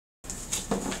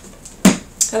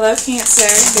Hello,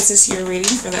 Cancer. This is your reading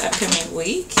for the upcoming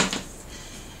week.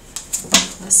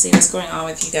 Let's see what's going on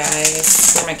with you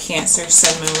guys for my Cancer,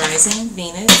 Sun, Moon, Rising,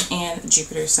 Venus, and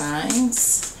Jupiter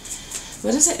signs.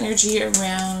 What is the energy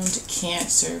around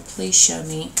Cancer? Please show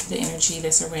me the energy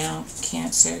that's around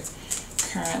Cancer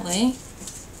currently.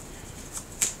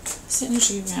 What's the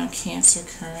energy around Cancer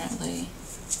currently?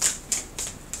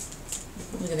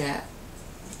 Look at that.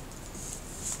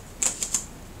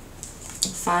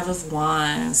 Five of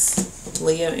Wands,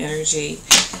 Leo energy.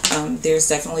 There's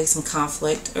definitely some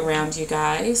conflict around you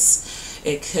guys.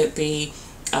 It could be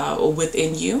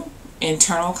within you,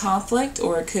 internal conflict,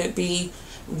 or it could be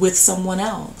with someone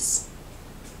else.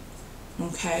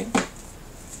 Okay.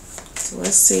 So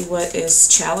let's see what is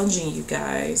challenging you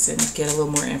guys and get a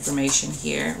little more information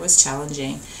here. What's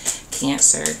challenging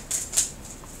Cancer?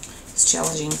 It's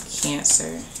challenging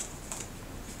Cancer.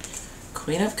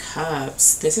 Queen of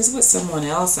Cups. This is with someone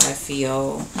else, I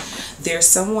feel. There's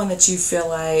someone that you feel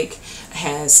like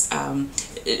has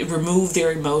removed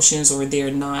their emotions, or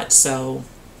they're not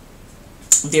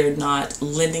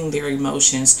lending their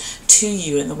emotions to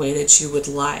you in the way that you would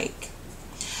like.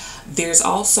 There's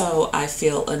also, I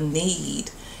feel, a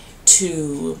need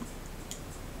to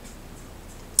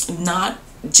not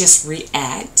just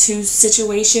react to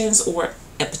situations or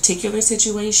a particular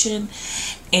situation,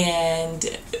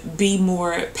 and be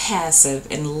more passive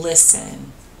and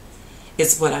listen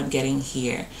is what I'm getting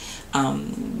here.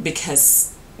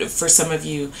 Because for some of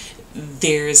you,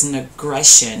 there's an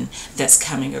aggression that's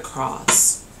coming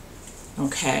across.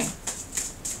 Okay.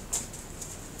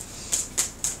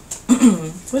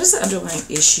 What is the underlying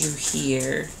issue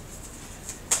here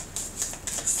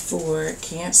for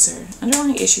Cancer?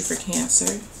 Underlying issue for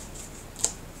Cancer.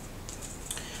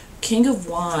 King of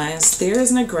Wands. There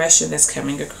is an aggression that's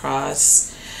coming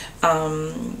across.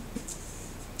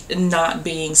 Not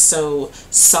being so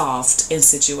soft in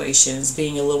situations,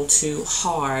 being a little too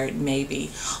hard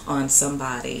maybe on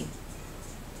somebody.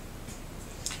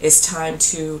 It's time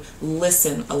to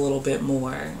listen a little bit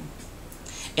more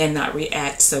and not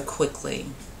react so quickly.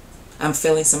 I'm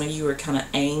feeling some of you are kind of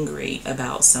angry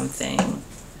about something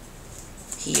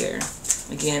here.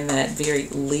 Again, that very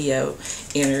Leo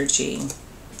energy.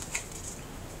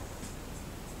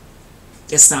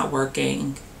 It's not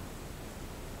working.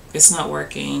 It's not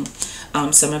working.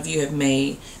 Some of you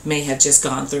may have just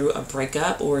gone through a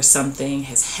breakup, or something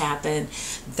has happened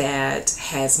that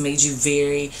has made you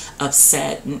very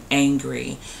upset and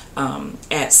angry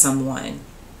at someone.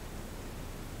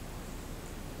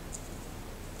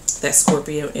 That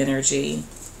Scorpio energy.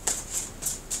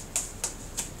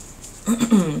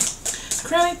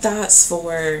 Crowning thoughts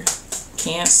for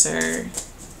Cancer.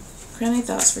 Crowning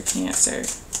thoughts for Cancer.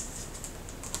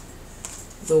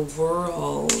 The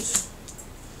World.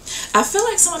 I feel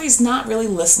like somebody's not really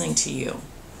listening to you,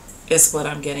 is what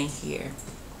I'm getting here.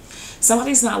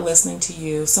 Somebody's not listening to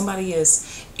you. Somebody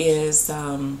is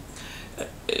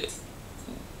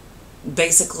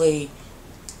basically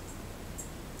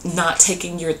not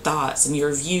taking your thoughts and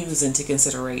your views into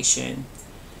consideration.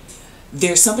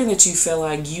 There's something that you feel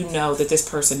like you know that this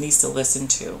person needs to listen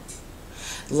to.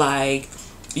 Like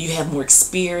you have more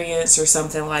experience or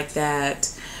something like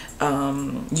that.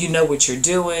 You know what you're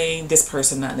doing. This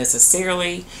person not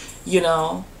necessarily, you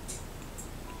know.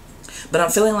 But I'm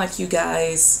feeling like you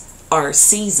guys are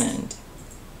seasoned.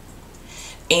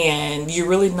 And you're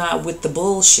really not with the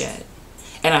bullshit.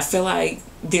 And I feel like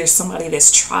there's somebody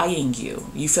that's trying you.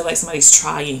 You feel like somebody's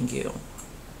trying you.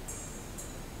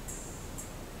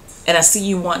 And I see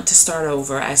you want to start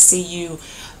over. I see you,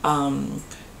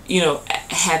 you know,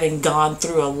 having gone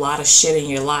through a lot of shit in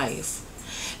your life.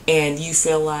 And you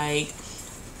feel like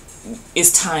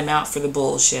it's time out for the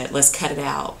bullshit. Let's cut it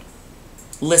out.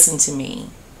 Listen to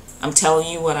me. I'm telling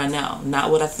you what I know,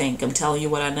 not what I think. I'm telling you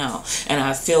what I know. And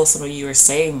I feel some of you are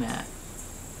saying that.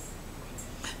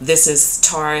 This is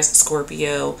Taurus,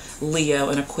 Scorpio, Leo,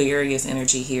 and Aquarius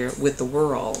energy here with the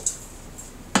World.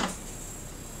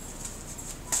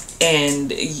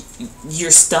 And you're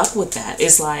stuck with that.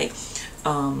 It's like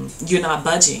you're not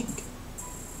budging.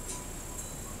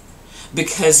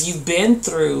 Because you've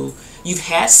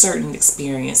had certain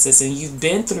experiences, and you've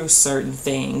been through certain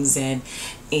things, and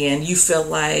you feel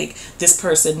like this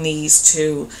person needs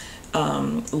to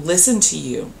listen to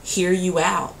you, hear you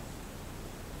out,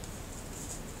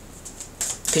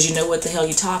 because you know what the hell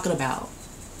you're talking about.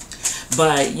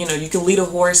 But you know, you can lead a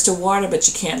horse to water, but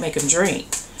you can't make him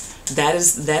drink. That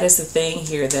is the thing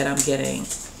here that I'm getting.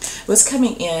 What's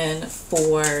coming in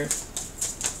for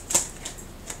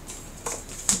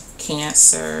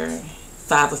Cancer?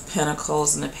 Five of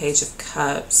Pentacles and the Page of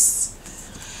Cups.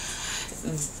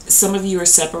 Some of you are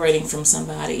separating from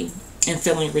somebody and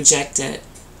feeling rejected,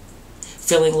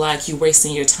 feeling like you're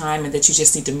wasting your time and that you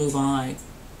just need to move on.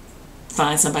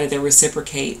 Find somebody that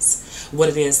reciprocates what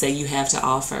it is that you have to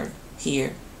offer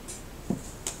here.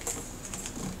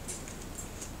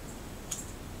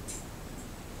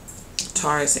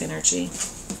 Taurus energy.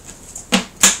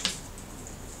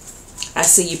 I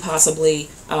see you possibly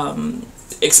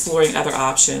exploring other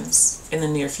options in the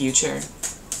near future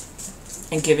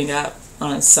and giving up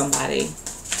on somebody.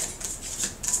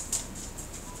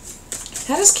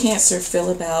 How does Cancer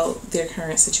feel about their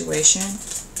current situation?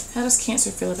 How does Cancer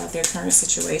feel about their current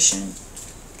situation?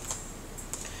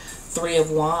 3 of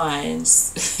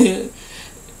Wands.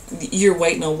 You're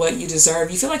waiting on what you deserve.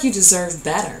 You feel like you deserve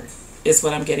better, is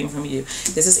what I'm getting from you.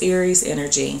 This is Aries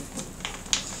energy.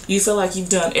 You feel like you've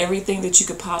done everything that you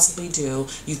could possibly do.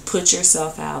 You've put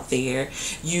yourself out there.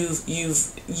 You're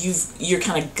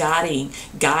kind of guiding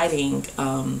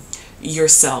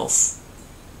yourself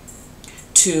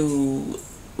to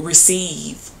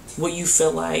receive what you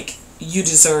feel like you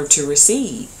deserve to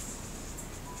receive.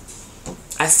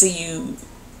 I see you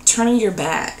turning your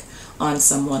back on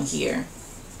someone here.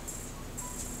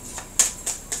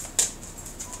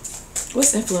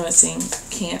 What's influencing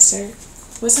Cancer?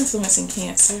 What's influencing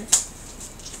Cancer?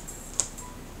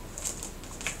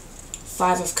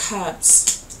 5 of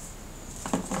Cups.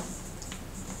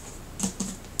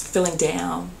 Feeling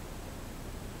down.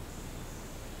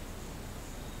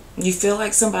 You feel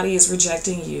like somebody is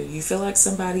rejecting you. You feel like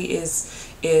somebody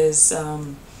is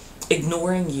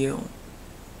ignoring you.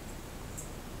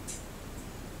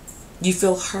 You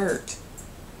feel hurt.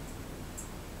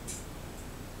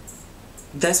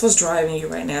 That's what's driving you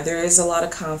right now. There is a lot of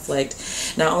conflict.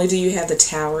 Not only do you have the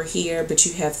Tower here, but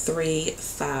you have 3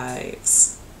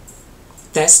 5s.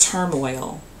 That's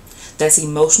turmoil. That's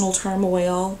emotional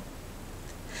turmoil.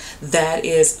 That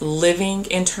is living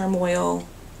in turmoil.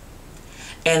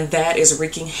 And that is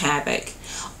wreaking havoc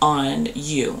on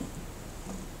you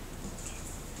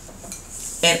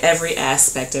in every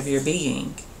aspect of your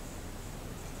being.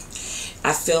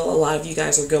 I feel a lot of you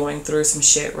guys are going through some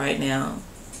shit right now.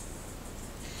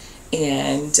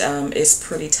 And it's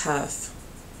pretty tough.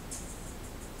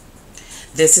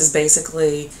 This is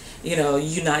basically, you know,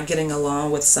 you not getting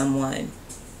along with someone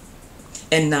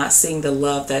and not seeing the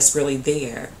love that's really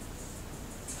there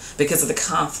because of the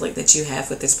conflict that you have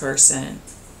with this person.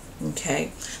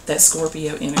 Okay? That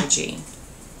Scorpio energy.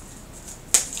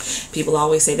 People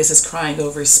always say this is crying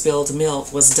over spilled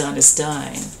milk. What's done is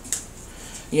done.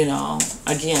 You know,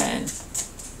 again,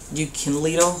 you can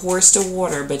lead a horse to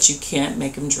water, but you can't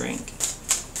make him drink.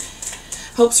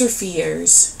 Hopes or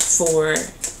fears for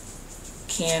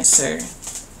Cancer.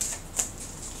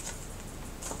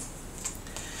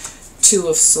 2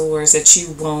 of Swords, that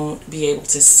you won't be able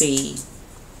to see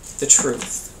the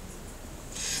truth.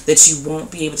 That you won't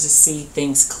be able to see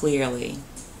things clearly.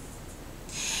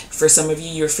 For some of you,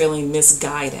 you're feeling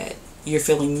misguided. You're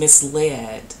feeling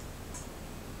misled.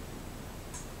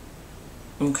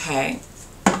 Okay?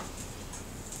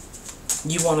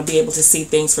 You want to be able to see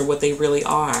things for what they really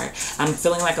are. I'm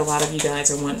feeling like a lot of you guys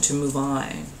are wanting to move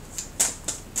on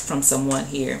from someone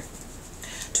here.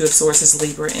 2 of Swords is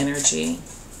Libra energy.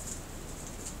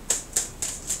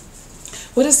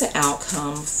 What is the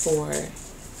outcome for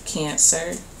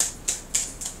Cancer?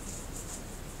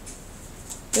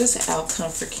 What is the outcome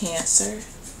for Cancer?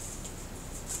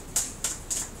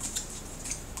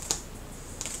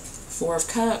 4 of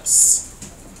Cups.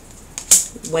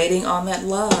 Waiting on that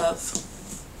love.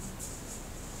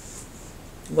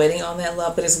 Waiting on that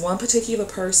love. But it's one particular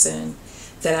person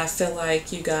that I feel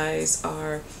like you guys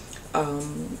are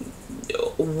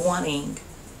wanting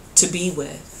to be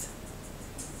with.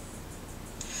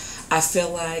 I feel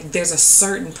like there's a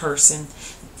certain person,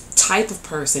 type of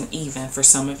person even for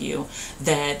some of you,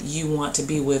 that you want to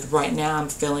be with. Right now I'm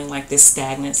feeling like this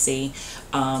stagnancy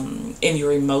in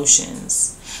your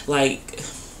emotions. Like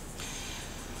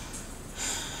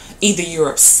either you're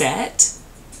upset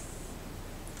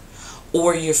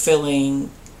or you're feeling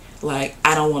like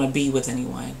I don't want to be with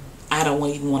anyone. I don't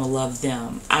even want to love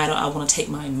them. I want to take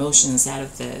my emotions out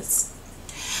of this,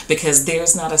 because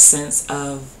there's not a sense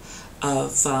of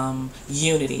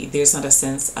unity. There's not a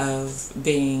sense of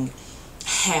being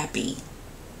happy.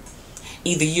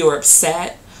 Either you're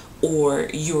upset or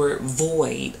you're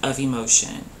void of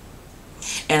emotion.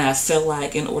 And I feel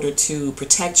like in order to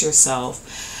protect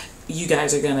yourself, you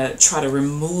guys are going to try to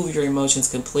remove your emotions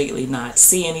completely, not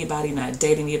see anybody, not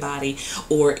date anybody,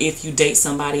 or if you date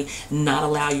somebody, not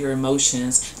allow your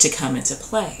emotions to come into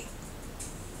play.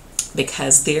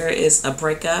 Because there is a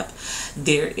breakup,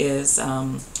 there is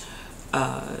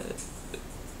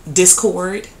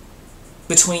discord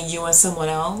between you and someone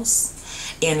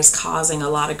else, and it's causing a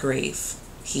lot of grief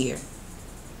here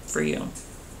for you.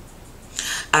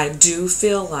 I do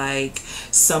feel like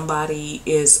somebody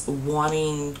is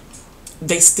wanting,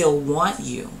 they still want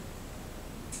you,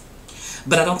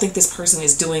 but I don't think this person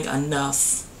is doing enough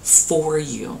for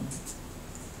you,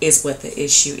 is what the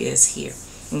issue is here.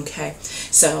 Okay,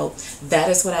 so that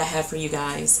is what I have for you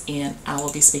guys, and I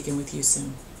will be speaking with you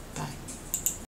soon.